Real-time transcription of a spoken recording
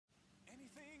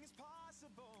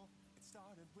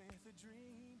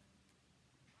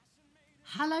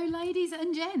Hello ladies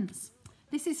and gents,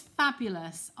 this is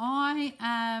fabulous. I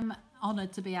am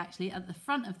honoured to be actually at the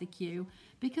front of the queue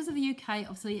because of the UK.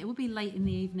 Obviously it will be late in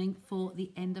the evening for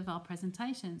the end of our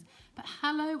presentations, but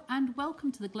hello and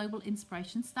welcome to the Global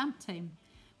Inspiration Stamp team.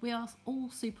 We are all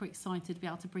super excited to be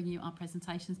able to bring you our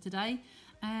presentations today,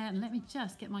 and let me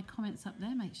just get my comments up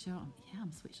there, make sure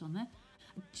I'm switched on there.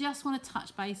 I just want to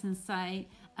touch base and say,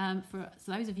 for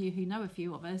those of you who know a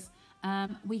few of us,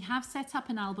 we have set up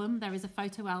an album. There is a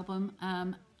photo album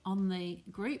on the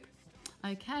group.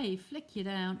 Okay, flick you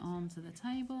down onto the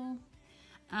table.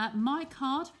 My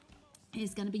card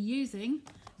is going to be using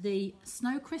the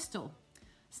Snow Crystal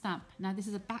stamp. Now this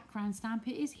is a background stamp,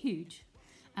 it is huge.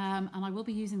 And I will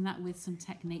be using that with some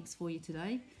techniques for you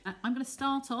today. I'm going to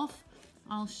start off,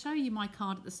 I'll show you my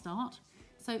card at the start.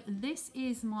 So this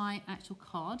is my actual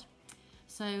card.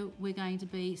 So we're going to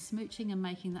be smooching and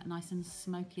making that nice and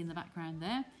smoky in the background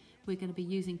there. We're going to be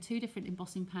using two different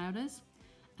embossing powders,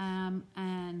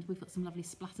 and we've got some lovely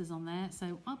splatters on there.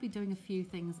 So I'll be doing a few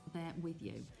things there with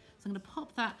you. So I'm going to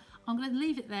pop that, I'm going to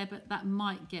leave it there, but that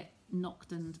might get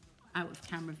knocked and out of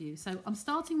camera view. So I'm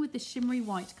starting with the shimmery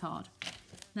white card.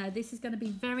 Now this is going to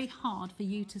be very hard for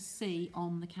you to see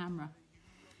on the camera.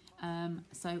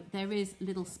 So there is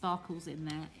little sparkles in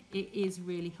there. It is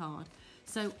really hard.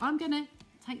 So I'm going to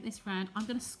take this round. I'm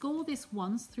going to score this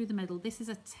once through the middle. This is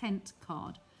a tent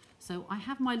card. So I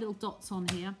have my little dots on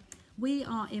here. We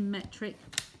are in metric.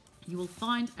 You will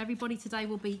find everybody today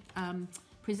will be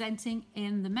presenting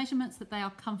in the measurements that they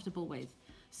are comfortable with.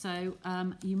 So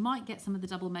you might get some of the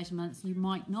double measurements, you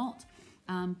might not,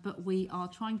 but we are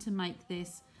trying to make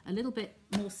this a little bit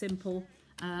more simple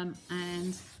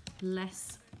and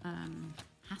less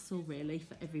hassle really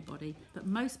for everybody, but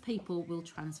most people will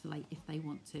translate if they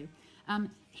want to.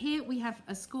 Here we have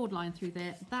a scored line through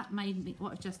there. That made me,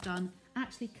 what I've just done,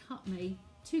 actually cut me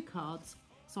two cards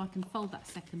so I can fold that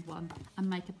second one and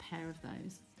make a pair of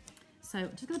those. So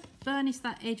I'm just going to burnish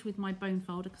that edge with my bone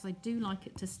folder because I do like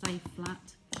it to stay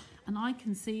flat, and I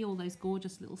can see all those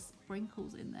gorgeous little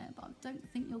sprinkles in there, but I don't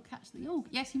think you'll catch the, oh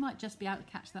yes, you might just be able to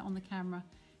catch that on the camera.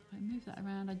 If I move that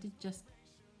around, I did just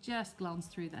glance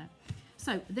through there.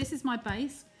 So this is my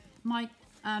base.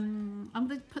 I'm going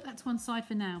to put that to one side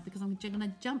for now because I'm going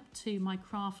to jump to my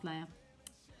craft layer.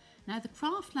 Now the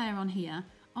craft layer on here,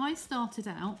 I started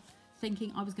out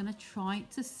thinking I was going to try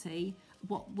to see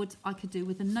what I could do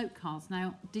with the note cards.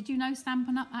 Now, did you know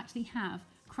Stampin' Up actually have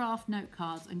craft note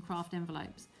cards and craft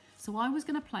envelopes? So I was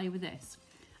going to play with this,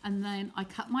 and then I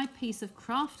cut my piece of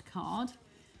craft card.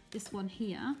 This one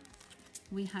here,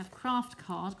 we have craft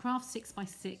card, craft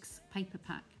 6x6 paper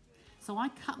pack. So I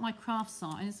cut my craft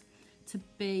size to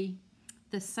be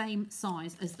the same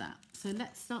size as that. So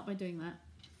let's start by doing that.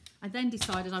 I then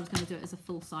decided I was going to do it as a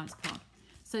full size card.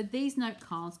 So these note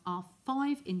cards are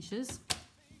 5 inches.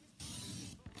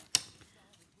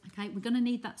 Okay, we're going to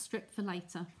need that strip for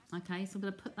later. Okay, so I'm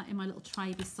going to put that in my little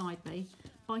tray beside me,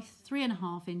 by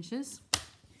 3.5 inches.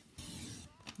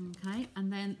 Okay,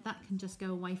 and then that can just go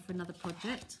away for another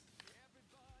project.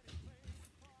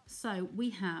 So we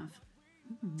have,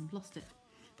 I've lost it,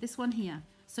 this one here.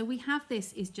 So we have,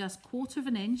 this is just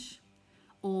 1/4 inch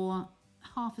or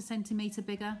 1/2 centimetre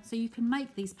bigger. So you can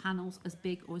make these panels as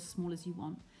big or as small as you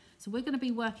want. So we're going to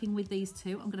be working with these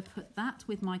two. I'm going to put that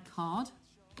with my card.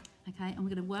 Okay, and we're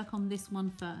going to work on this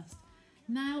one first.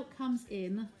 Now comes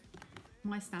in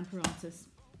my Stamparatus.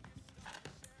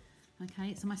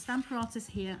 Okay, so my Stamparatus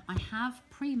here, I have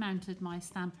pre-mounted my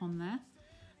stamp on there.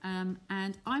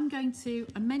 And I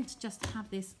meant to just have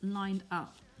this lined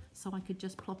up so I could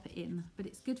just plop it in, but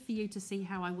it's good for you to see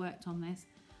how I worked on this.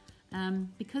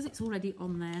 Because it's already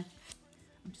on there,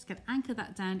 I'm just going to anchor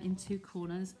that down in 2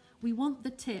 corners. We want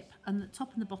the tip and the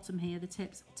top and the bottom here, the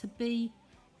tips, to be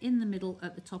in the middle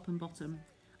at the top and bottom.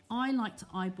 I like to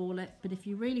eyeball it, but if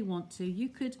you really want to, you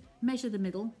could measure the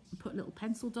middle and put a little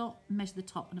pencil dot, measure the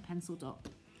top and a pencil dot.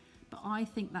 But I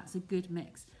think that's a good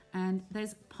mix. And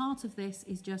there's part of this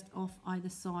is just off either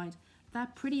side.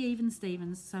 They're pretty even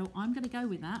Stevens, so I'm going to go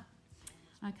with that.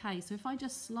 Okay, so if I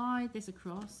just slide this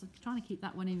across, I'm trying to keep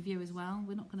that one in view as well.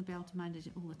 We're not going to be able to manage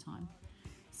it all the time.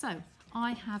 So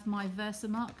I have my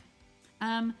Versamark.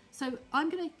 So I'm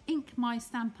going to ink my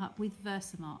stamp up with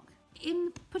Versamark.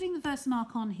 In putting the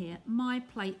Versamark on here, my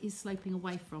plate is sloping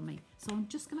away from me. So I'm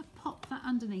just going to pop that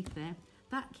underneath there.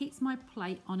 That keeps my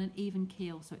plate on an even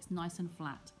keel, so it's nice and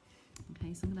flat.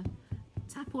 Okay, so I'm going to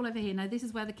tap all over here. Now this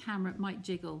is where the camera might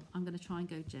jiggle. I'm going to try and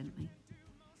go gently.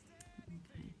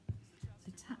 Okay,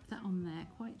 so tap that on there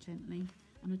quite gently,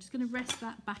 and I'm just going to rest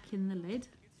that back in the lid.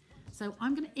 So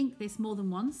I'm going to ink this more than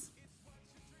once.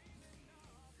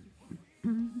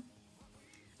 And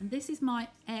this is my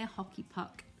air hockey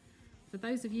puck. For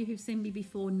those of you who've seen me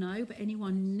before, no, but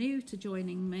anyone new to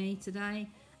joining me today,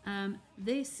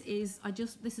 this is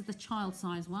the child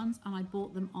size ones, and I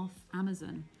bought them off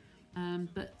Amazon.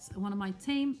 But one of my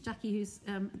team, Jackie, who's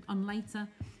on later,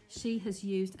 she has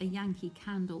used a Yankee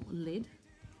candle lid,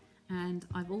 and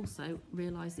I've also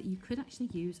realised that you could actually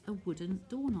use a wooden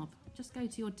doorknob. Just go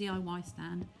to your DIY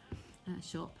stand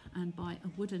shop and buy a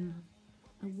wooden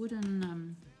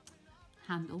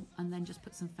handle, and then just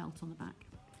put some felt on the back.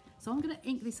 So I'm going to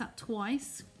ink this up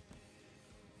twice.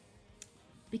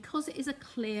 Because it is a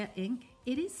clear ink,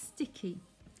 it is sticky.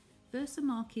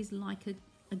 Versamark is like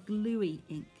a gluey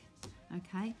ink.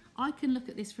 Okay, I can look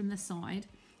at this from the side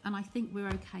and I think we're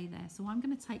okay there. So I'm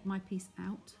going to take my piece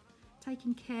out,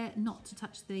 taking care not to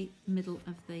touch the middle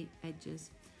of the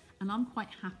edges. And I'm quite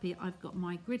happy I've got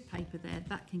my grid paper there.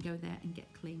 That can go there and get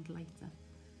cleaned later.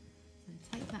 So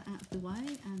take that out of the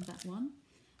way, and that one.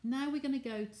 Now we're going to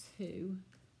go to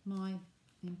my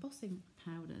embossing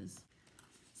powders.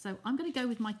 So I'm going to go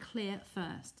with my clear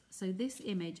first. So this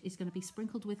image is going to be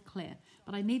sprinkled with clear,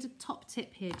 but I need a top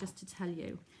tip here just to tell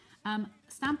you.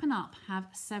 Stampin' Up have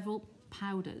several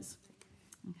powders.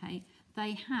 Okay,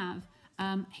 they have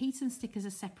Heat and Stick as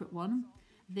a separate one.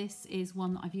 This is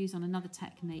one that I've used on another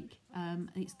technique.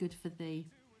 It's good for the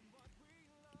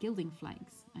gilding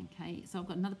flakes. Okay, so I've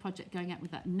got another project going out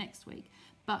with that next week.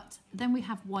 But then we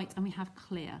have white and we have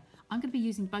clear. I'm going to be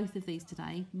using both of these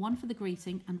today, one for the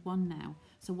greeting and one now.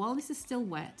 So while this is still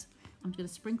wet, I'm going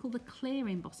to sprinkle the clear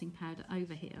embossing powder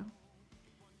over here.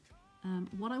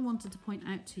 What I wanted to point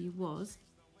out to you was,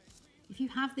 if you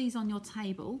have these on your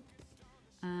table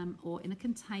or in a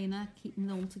container, keeping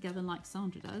them all together like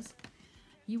Sandra does,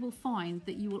 you will find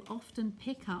that you will often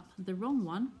pick up the wrong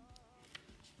one,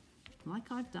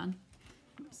 like I've done.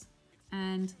 Oops.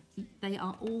 And they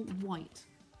are all white.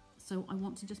 So I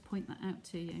want to just point that out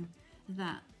to you,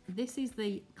 that this is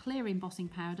the clear embossing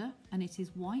powder and it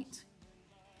is white.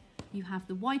 You have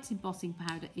the white embossing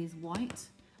powder is white,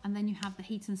 and then you have the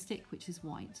Heat and Stick, which is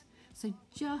white. So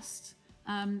just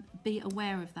be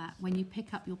aware of that. When you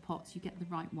pick up your pots, you get the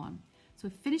right one. So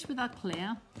we're finished with our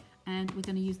clear, and we're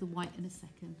going to use the white in a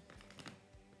second.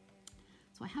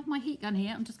 So I have my heat gun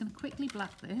here. I'm just going to quickly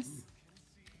black this.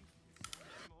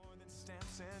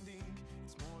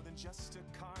 It's more than just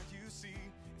a card you see.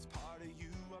 It's part of you,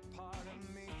 a part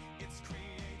of me. It's creativity.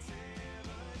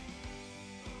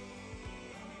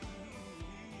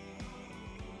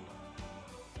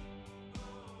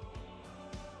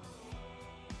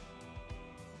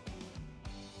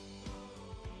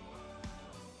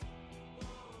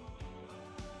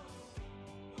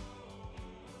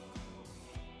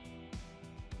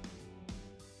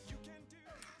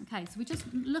 Okay, so we just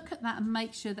look at that and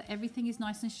make sure that everything is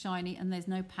nice and shiny and there's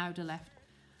no powder left.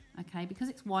 Okay, because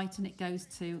it's white and it goes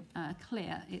to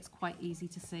clear, it's quite easy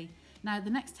to see. Now, the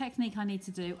next technique I need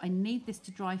to do, I need this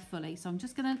to dry fully. So I'm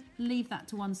just going to leave that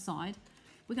to one side.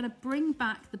 We're going to bring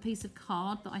back the piece of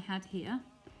card that I had here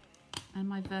and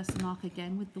my Versamark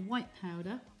again with the white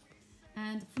powder.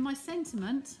 And for my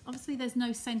sentiment, obviously there's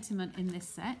no sentiment in this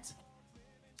set.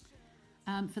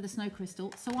 For the snow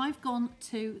crystal, so I've gone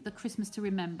to the Christmas to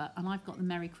Remember, and I've got the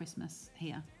Merry Christmas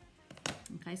here.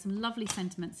 Okay, some lovely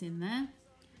sentiments in there,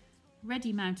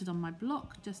 ready mounted on my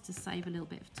block just to save a little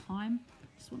bit of time.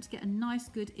 Just want to get a nice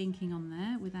good inking on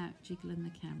there without jiggling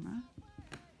the camera.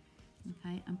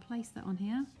 Okay, and place that on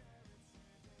here.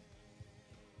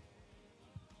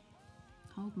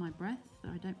 Hold my breath so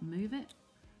I don't move it.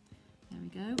 There we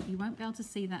go. You won't be able to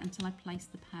see that until I place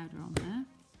the powder on there.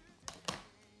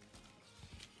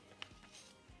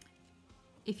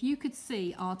 If you could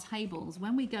see our tables,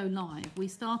 when we go live, we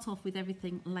start off with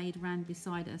everything laid around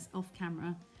beside us off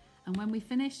camera. And when we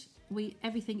finish,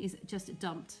 everything is just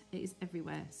dumped. It is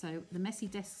everywhere. So the messy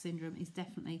desk syndrome is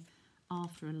definitely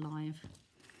after a live.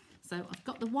 So I've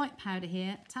got the white powder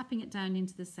here, tapping it down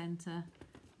into the center,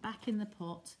 back in the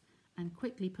pot, and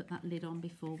quickly put that lid on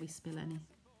before we spill any.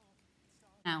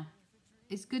 Now,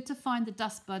 it's good to find the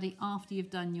dust buddy after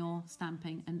you've done your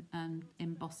stamping and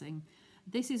embossing.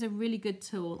 This is a really good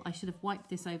tool. I should have wiped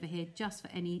this over here just for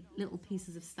any little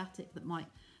pieces of static that might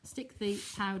stick the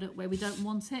powder where we don't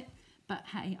want it. But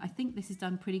hey, I think this has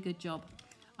done a pretty good job.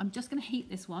 I'm just going to heat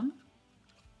this one.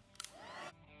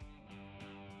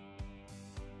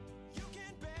 You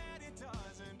can bet it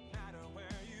doesn't matter where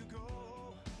you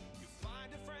go. You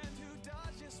find a friend who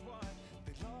does just what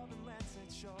they love and lets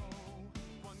it show.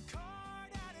 One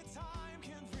card at a time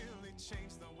can really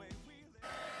change the way we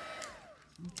live.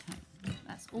 Okay,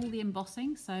 that's all the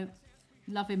embossing. So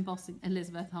Love embossing,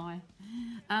 Elizabeth, hi.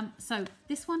 So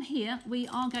this one here, we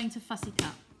are going to fussy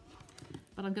cut.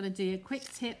 But I'm going to do a quick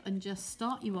tip and just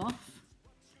start you off.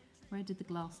 Where did the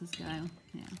glasses go?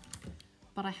 Yeah.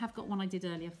 But I have got one I did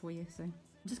earlier for you. So I'm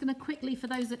just going to quickly, for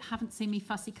those that haven't seen me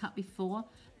fussy cut before,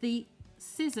 the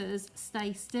scissors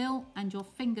stay still and your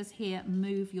fingers here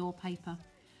move your paper.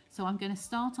 So I'm going to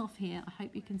start off here. I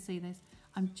hope you can see this.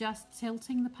 I'm just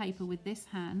tilting the paper with this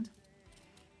hand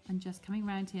and just coming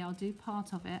around here. I'll do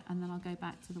part of it and then I'll go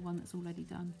back to the one that's already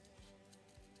done.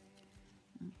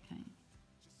 Okay.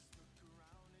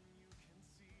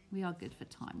 We are good for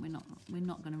time. We're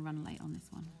not going to run late on this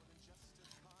one.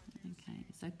 Okay,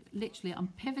 so literally I'm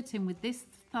pivoting with this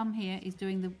thumb here is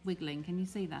doing the wiggling. Can you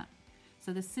see that?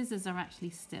 So the scissors are actually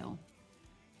still.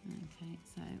 Okay,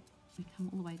 so we come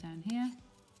all the way down here.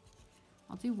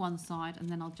 I'll do one side and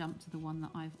then I'll jump to the one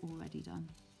that I've already done.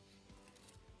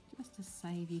 Just to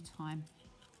save you time.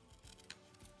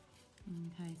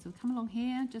 Okay, so come along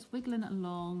here, just wiggling it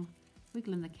along,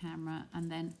 wiggling the camera,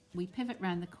 and then we pivot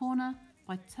round the corner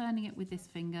by turning it with this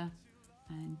finger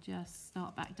and just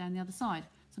start back down the other side.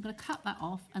 So I'm going to cut that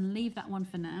off and leave that one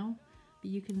for now.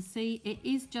 But you can see it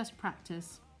is just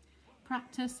practice.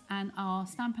 Practice, and our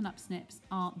Stampin' Up snips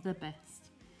are the best.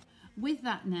 With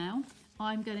that now,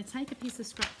 I'm going to take a piece of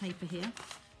scrap paper here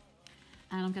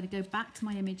and I'm going to go back to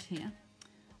my image here.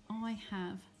 I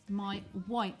have my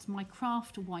white, my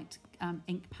craft white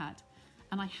ink pad,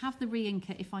 and I have the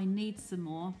re-inker if I need some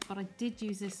more, but I did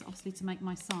use this obviously to make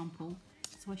my sample,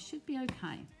 so I should be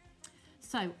okay.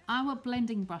 So our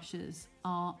blending brushes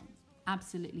are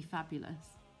absolutely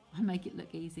fabulous. I make it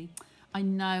look easy. I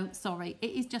know, sorry,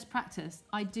 it is just practice.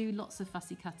 I do lots of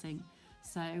fussy cutting,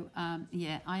 so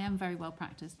yeah, I am very well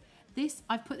practiced. This,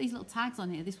 I've put these little tags on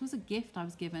here. This was a gift I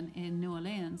was given in New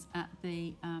Orleans at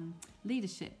the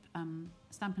leadership,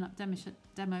 Stampin' Up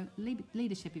demo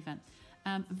leadership event.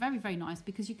 Very, very nice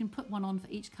because you can put one on for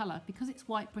each colour. Because it's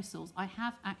white bristles, I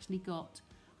have actually got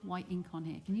white ink on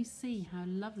here. Can you see how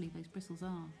lovely those bristles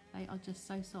are? They are just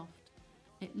so soft.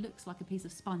 It looks like a piece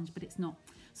of sponge, but it's not.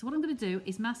 So what I'm going to do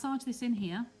is massage this in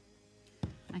here.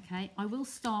 Okay, I will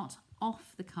start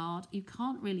off the card. You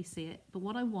can't really see it, but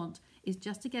what I want is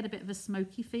just to get a bit of a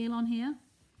smoky feel on here.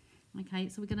 Okay,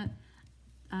 so we're going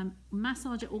to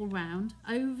massage it all round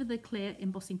over the clear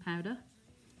embossing powder,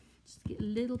 just to get a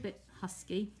little bit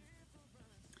husky.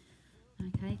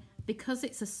 Okay, because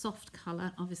it's a soft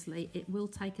colour, obviously it will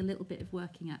take a little bit of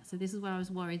working at. So this is where I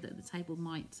was worried that the table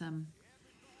might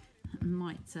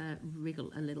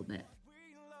wriggle a little bit.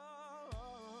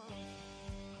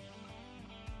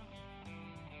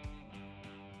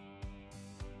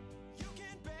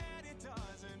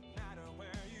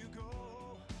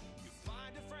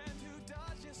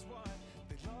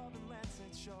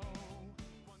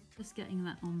 Just getting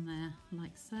that on there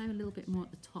like so, a little bit more at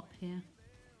the top here.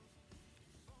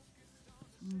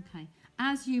 Okay,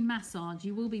 as you massage,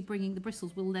 you will be bringing, the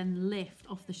bristles will then lift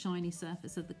off the shiny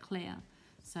surface of the clear.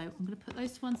 So I'm going to put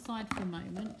those to one side for a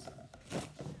moment,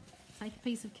 take a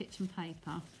piece of kitchen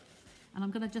paper, and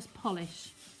I'm going to just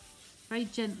polish very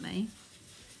gently,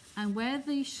 and where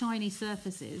the shiny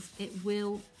surface is, it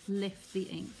will lift the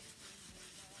ink.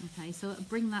 Okay, so it'll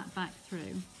bring that back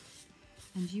through.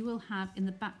 And you will have, in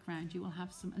the background, you will have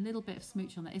a little bit of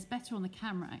smooch on there. It's better on the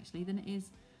camera, actually, than it is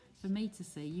for me to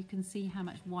see. You can see how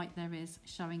much white there is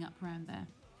showing up around there.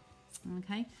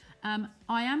 Okay.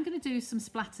 I am going to do some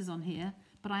splatters on here,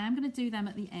 but I am going to do them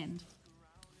at the end.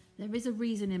 There is a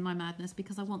reason in my madness,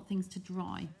 because I want things to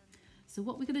dry. So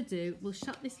what we're going to do, we'll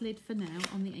shut this lid for now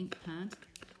on the ink pad.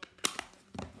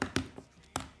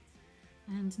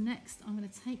 And next, I'm going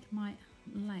to take my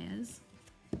layers.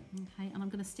 Okay, and I'm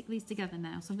going to stick these together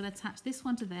now. So I'm going to attach this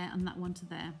one to there and that one to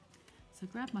there. So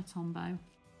grab my Tombow.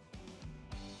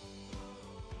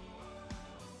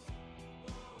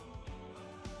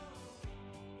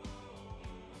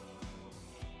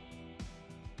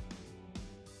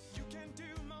 You can do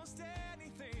most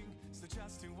anything, so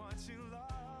just do what you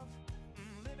love.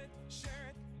 Live it, share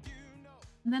it, you know.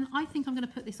 And then I think I'm going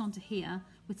to put this onto here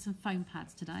with some foam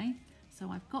pads today. So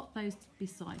I've got those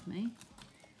beside me.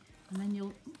 And then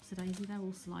you'll, oopsie-daisy, they're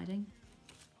all sliding.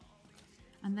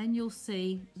 And then you'll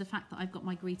see the fact that I've got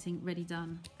my greeting ready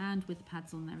done, and with the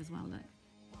pads on there as well, look.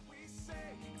 What we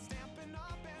say, it's Stampin'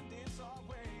 Up and it's our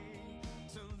way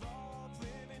to love,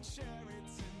 live and share it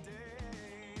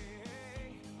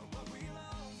today. What we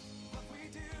love, what we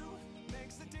do,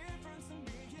 makes a difference in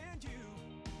me and you.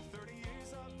 30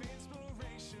 years of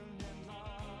inspiration and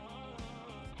love.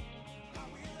 How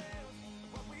we live,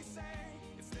 what we say,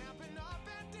 it's Stampin' Up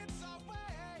and it's our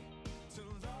way to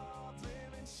love,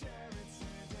 live and share it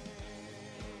today.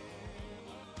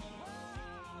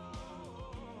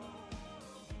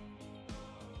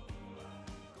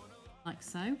 like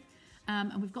so.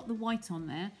 And we've got the white on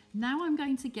there. Now I'm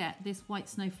going to get this white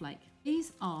snowflake.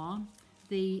 These are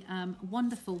the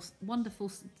wonderful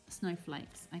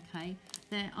snowflakes, okay?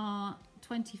 There are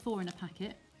 24 in a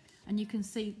packet, and you can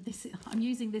see this. I'm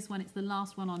using this one, it's the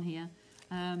last one on here.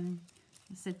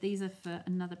 I said these are for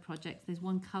another project. There's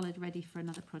one coloured ready for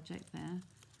another project there.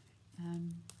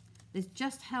 There's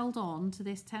just held on to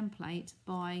this template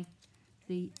by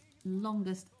the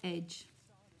longest edge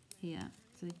here.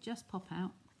 So they just pop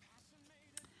out.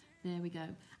 There we go.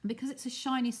 And because it's a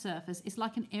shiny surface, it's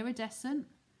like an iridescent.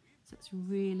 So it's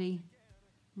really,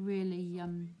 really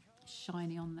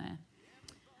shiny on there.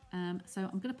 So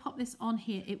I'm going to pop this on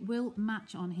here. It will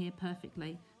match on here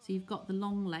perfectly. So you've got the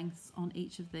long lengths on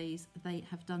each of these. They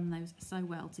have done those so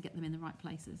well to get them in the right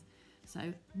places. So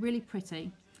really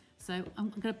pretty. So I'm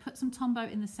going to put some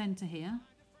Tombow in the centre here.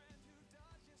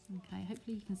 Okay,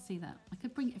 hopefully you can see that.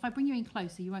 If I bring you in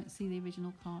closer, you won't see the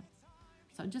original card.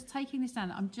 So I'm just taking this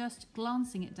down. I'm just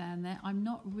glancing it down there. I'm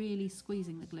not really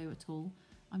squeezing the glue at all.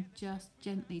 I'm just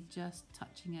gently just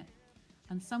touching it.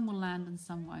 And some will land and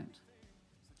some won't.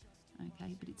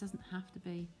 Okay, but it doesn't have to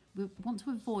be. We want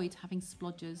to avoid having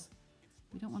splodges.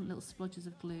 We don't want little splodges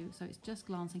of glue, so it's just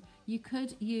glancing. You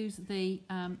could use the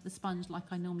sponge like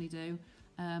I normally do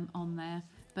on there,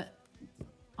 but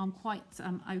I'm quite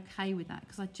okay with that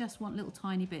because I just want little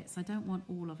tiny bits. I don't want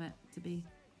all of it to be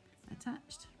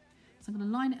attached. So I'm going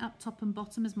to line it up top and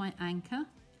bottom as my anchor,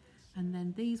 and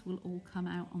then these will all come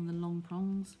out on the long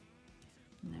prongs.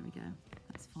 And there we go,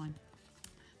 that's fine.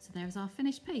 So there's our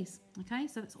finished piece. Okay,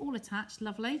 so it's all attached,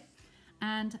 lovely.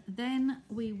 And then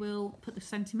we will put the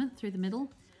sentiment through the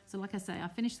middle. So like I say, I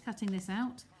finished cutting this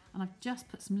out, and I've just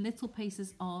put some little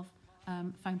pieces of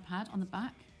foam pad on the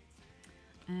back,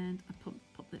 and I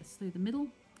pop this through the middle.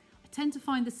 I tend to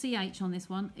find the CH on this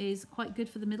one is quite good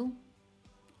for the middle.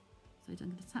 So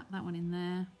I'm going to tap that one in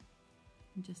there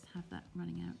and just have that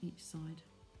running out each side.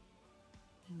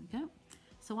 There we go.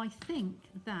 So I think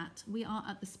that we are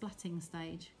at the splatting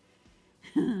stage.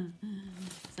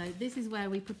 So this is where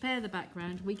we prepare the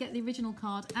background. We get the original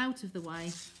card out of the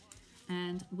way,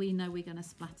 and we know we're going to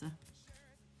splatter.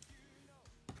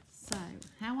 So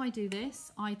how I do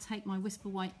this, I take my Whisper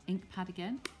White ink pad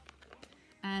again,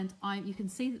 and you can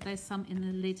see that there's some in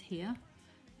the lid here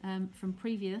from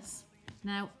previous.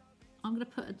 Now I'm going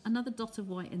to put another dot of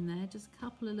white in there, just a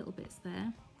couple of little bits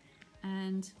there,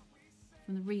 and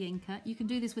from the re-inker. You can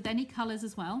do this with any colours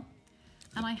as well.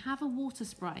 And I have a water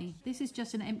spray. This is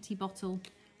just an empty bottle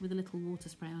with a little water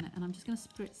spray on it, and I'm just going to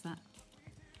spritz that.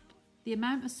 The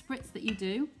amount of spritz that you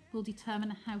do will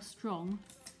determine how strong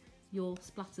your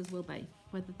splatters will be,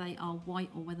 whether they are white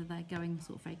or whether they're going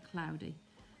sort of very cloudy.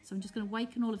 So I'm just going to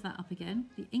waken all of that up again,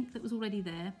 the ink that was already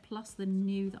there plus the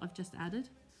new that I've just added.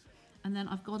 And then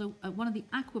I've got one of the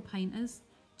aqua painters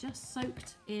just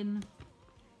soaked in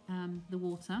the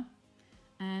water,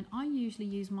 and I usually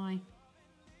use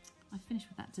I finished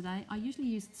with that today. I usually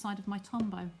use the side of my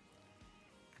Tombow.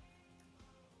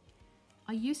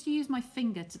 I used to use my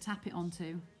finger to tap it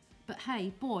onto, but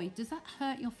hey, boy, does that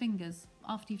hurt your fingers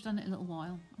after you've done it a little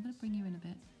while. I'm going to bring you in a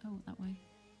bit. Oh, that way.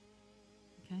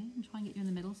 Okay, and try and get you in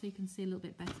the middle so you can see a little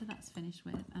bit better. That's finished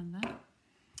with, and that.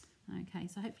 Okay,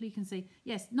 so hopefully you can see.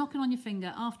 Yes, knocking on your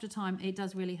finger after time, it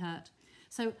does really hurt.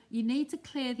 So you need to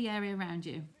clear the area around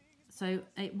you. So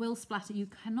it will splatter. You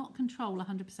cannot control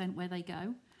 100% where they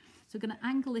go. So we're going to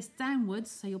angle this downwards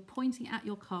so you're pointing at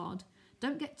your card.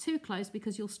 Don't get too close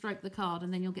because you'll stroke the card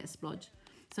and then you'll get a splodge.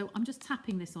 So I'm just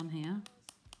tapping this on here,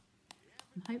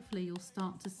 and hopefully you'll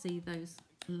start to see those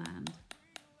land.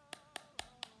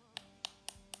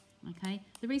 Okay,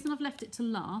 the reason I've left it to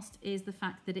last is the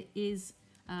fact that it needs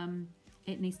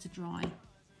to dry.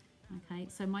 Okay,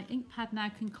 so my ink pad now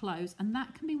can close, and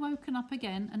that can be woken up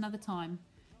again another time.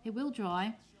 It will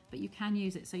dry, but you can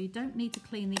use it, so you don't need to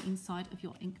clean the inside of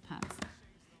your ink pads.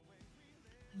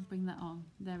 And bring that on.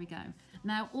 There we go.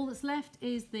 Now all that's left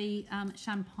is the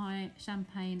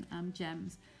champagne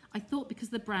gems. I thought because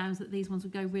of the browns that these ones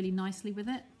would go really nicely with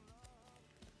it.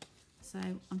 So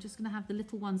I'm just going to have the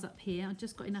little ones up here. I've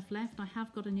just got enough left. I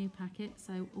have got a new packet,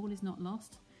 so all is not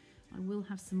lost. I will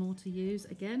have some more to use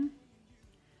again.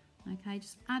 Okay,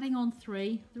 just adding on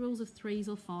 3, the rules of 3s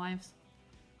or 5s.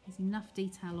 There's enough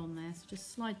detail on there, so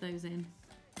just slide those in.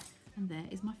 And there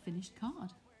is my finished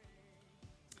card.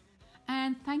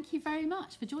 And thank you very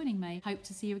much for joining me. Hope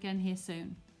to see you again here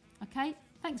soon. Okay,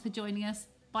 thanks for joining us.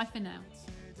 Bye for now.